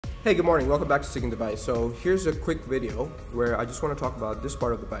Hey, good morning. Welcome back to Sticking Dubai. So here's a quick video where I just want to talk about this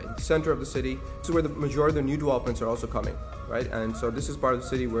part of Dubai, the center of the city. This is where the majority of the new developments are also coming, right? And so this is part of the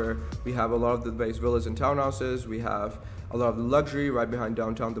city where we have a lot of the Dubai's villas and townhouses. We have a lot of the luxury right behind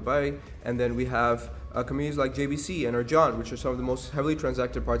downtown Dubai. And then we have communities like JBC and Arjan, which are some of the most heavily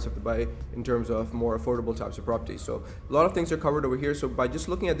transacted parts of Dubai in terms of more affordable types of properties. So a lot of things are covered over here. So by just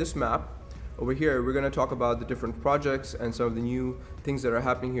looking at this map, over here, we're going to talk about the different projects and some of the new things that are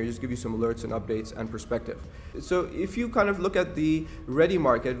happening here, just give you some alerts and updates and perspective. So if you kind of look at the ready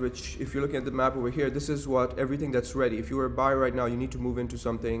market, which if you're looking at the map over here, this is what everything that's ready. If you were a buyer right now, you need to move into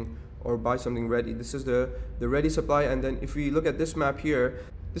something or buy something ready. This is the ready supply. And then if we look at this map here,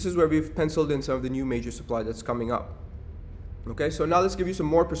 this is where we've penciled in some of the new major supply that's coming up. Okay, so now let's give you some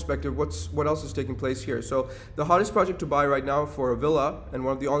more perspective. What else is taking place here? So the hottest project to buy right now for a villa, and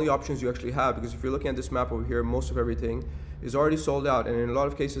one of the only options you actually have, because if you're looking at this map over here, most of everything is already sold out, and in a lot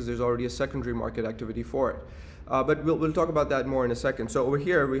of cases there's already a secondary market activity for it. But we'll talk about that more in a second. So over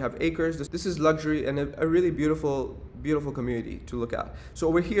here we have acres. This is luxury and a really beautiful community to look at. So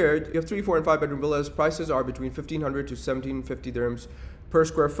over here you have 3, 4, and 5 bedroom villas. Prices are between 1,500 to 1,750 dirhams per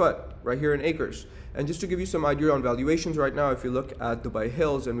square foot, right here in acres. And just to give you some idea on valuations right now, if you look at Dubai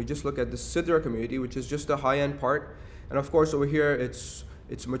Hills and we just look at the Sidra community, which is just the high-end part, and of course over here it's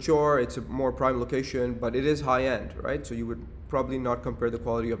mature, it's a more prime location, but it is high-end, right? So you would probably not compare the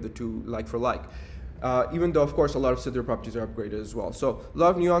quality of the two like for like. Even though of course a lot of Sidra properties are upgraded as well. So a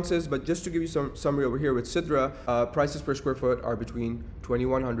lot of nuances, but just to give you some summary over here with Sidra, prices per square foot are between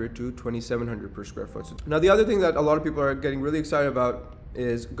 2,100 to 2,700 per square foot. Now the other thing that a lot of people are getting really excited about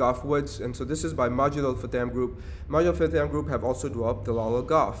is Ghaf Woods, and so this is by Majid Al Fatam Group. Majid Al Fatam Group have also developed Tilal Al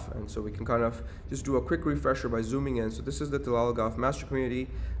Ghaf, and so we can kind of just do a quick refresher by zooming in. So this is the Tilal Al Ghaf master community,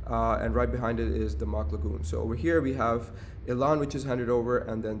 and right behind it is the Mak Lagoon. So over here we have Ilan, which is handed over,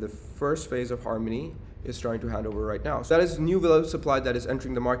 and then the first phase of Harmony is starting to hand over right now. So that is new villa supply that is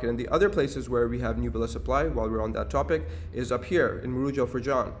entering the market. And the other places where we have new villa supply, while we're on that topic, is up here in Muruj Al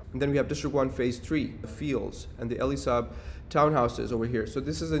Farjan. And then we have District 1 Phase 3, the Fields, and the Elisab townhouses over here. So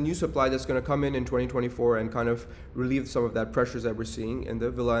this is a new supply that's going to come in 2024 and kind of relieve some of that pressures that we're seeing in the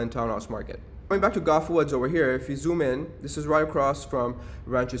villa and townhouse market. Going back to Ghaf Woods over here, if you zoom in, this is right across from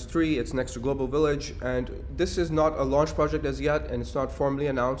Ranches 3, it's next to Global Village, and this is not a launch project as yet, and it's not formally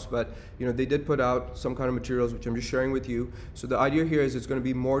announced, but you know, they did put out some kind of materials which I'm just sharing with you. So the idea here is it's going to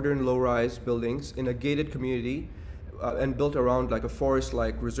be modern low-rise buildings in a gated community and built around like a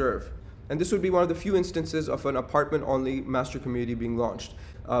forest-like reserve. And this would be one of the few instances of an apartment-only master community being launched.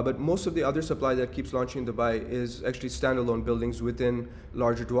 But most of the other supply that keeps launching in Dubai is actually standalone buildings within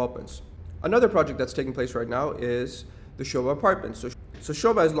larger developments. Another project that's taking place right now is the Sobha apartments. So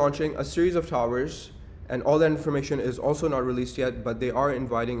Sobha is launching a series of towers, and all that information is also not released yet, but they are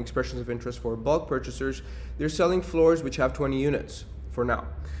inviting expressions of interest for bulk purchasers. They're selling floors which have 20 units for now.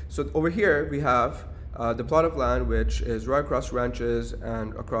 So over here we have the plot of land, which is right across Ranches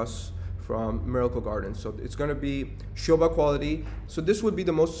and across from Miracle Gardens. So it's going to be Sobha quality. So this would be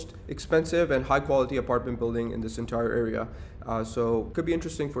the most expensive and high quality apartment building in this entire area. So it could be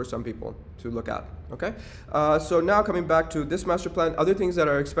interesting for some people to look at. Okay. So now coming back to this master plan, other things that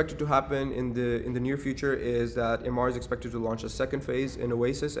are expected to happen in the near future is that Emaar is expected to launch a second phase in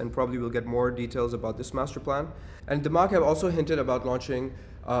Oasis, and probably we'll get more details about this master plan. And Damak have also hinted about launching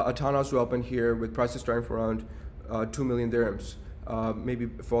a townhouse development here with prices starting from around 2 million dirhams. Maybe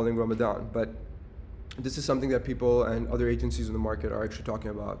following Ramadan, but this is something that people and other agencies in the market are actually talking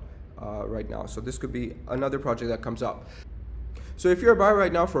about right now. So this could be another project that comes up. So if you're a buyer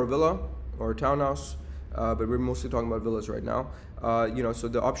right now for a villa or a townhouse, but we're mostly talking about villas right now, you know, so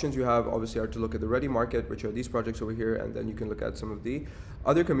the options you have obviously are to look at the ready market, which are these projects over here, and then you can look at some of the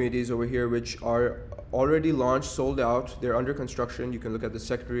other communities over here which are already launched, sold out, they're under construction. You can look at the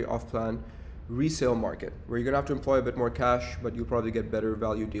secondary off-plan resale market, where you're going to have to employ a bit more cash, but you'll probably get better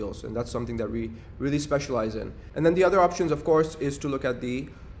value deals, and that's something that we really specialize in. And then the other options, of course, is to look at the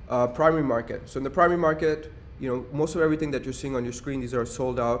primary market. So in the primary market, you know, most of everything that you're seeing on your screen, these are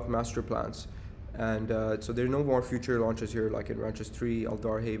sold out master plans, and so there are no more future launches here like in Ranches 3, Al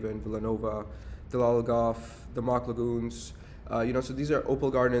Dar Haven, Villanova, Tilal Al Ghaf, the Mak Lagoons. You know, so these are Opal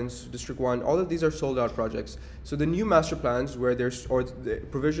Gardens, District 1, all of these are sold out projects. So the new master plans where there's, or the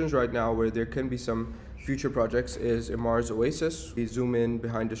provisions right now where there can be some future projects is Emar's Oasis. We zoom in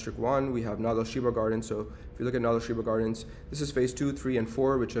behind District 1, we have Nadal Shiba Gardens. So if you look at Nadal Shiba Gardens, this is phase 2, 3, and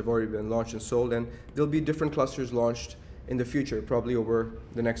 4, which have already been launched and sold, and there'll be different clusters launched in the future, probably over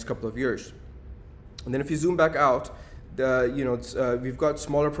the next couple of years. And then if you zoom back out, we've got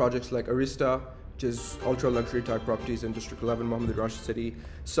smaller projects like Arista, which is ultra luxury type properties in District 11, Mohammed Rashid City.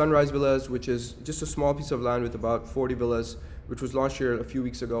 Sunrise Villas, which is just a small piece of land with about 40 villas, which was launched here a few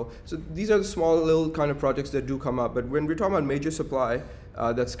weeks ago. So these are the small little kind of projects that do come up. But when we're talking about major supply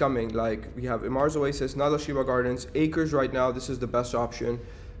that's coming, like we have Emar's Oasis, Nala Shiva Gardens, Acres right now, this is the best option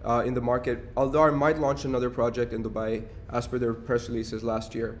in the market. Aldar might launch another project in Dubai as per their press releases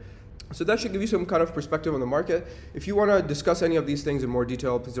last year. So that should give you some kind of perspective on the market. If you want to discuss any of these things in more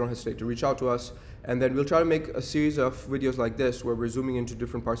detail, please don't hesitate to reach out to us. And then we'll try to make a series of videos like this where we're zooming into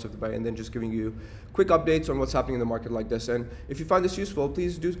different parts of Dubai and then just giving you quick updates on what's happening in the market like this. And if you find this useful,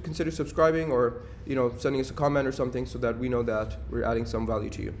 please do consider subscribing or sending us a comment or something so that we know that we're adding some value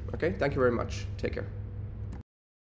to you. Okay, thank you very much. Take care.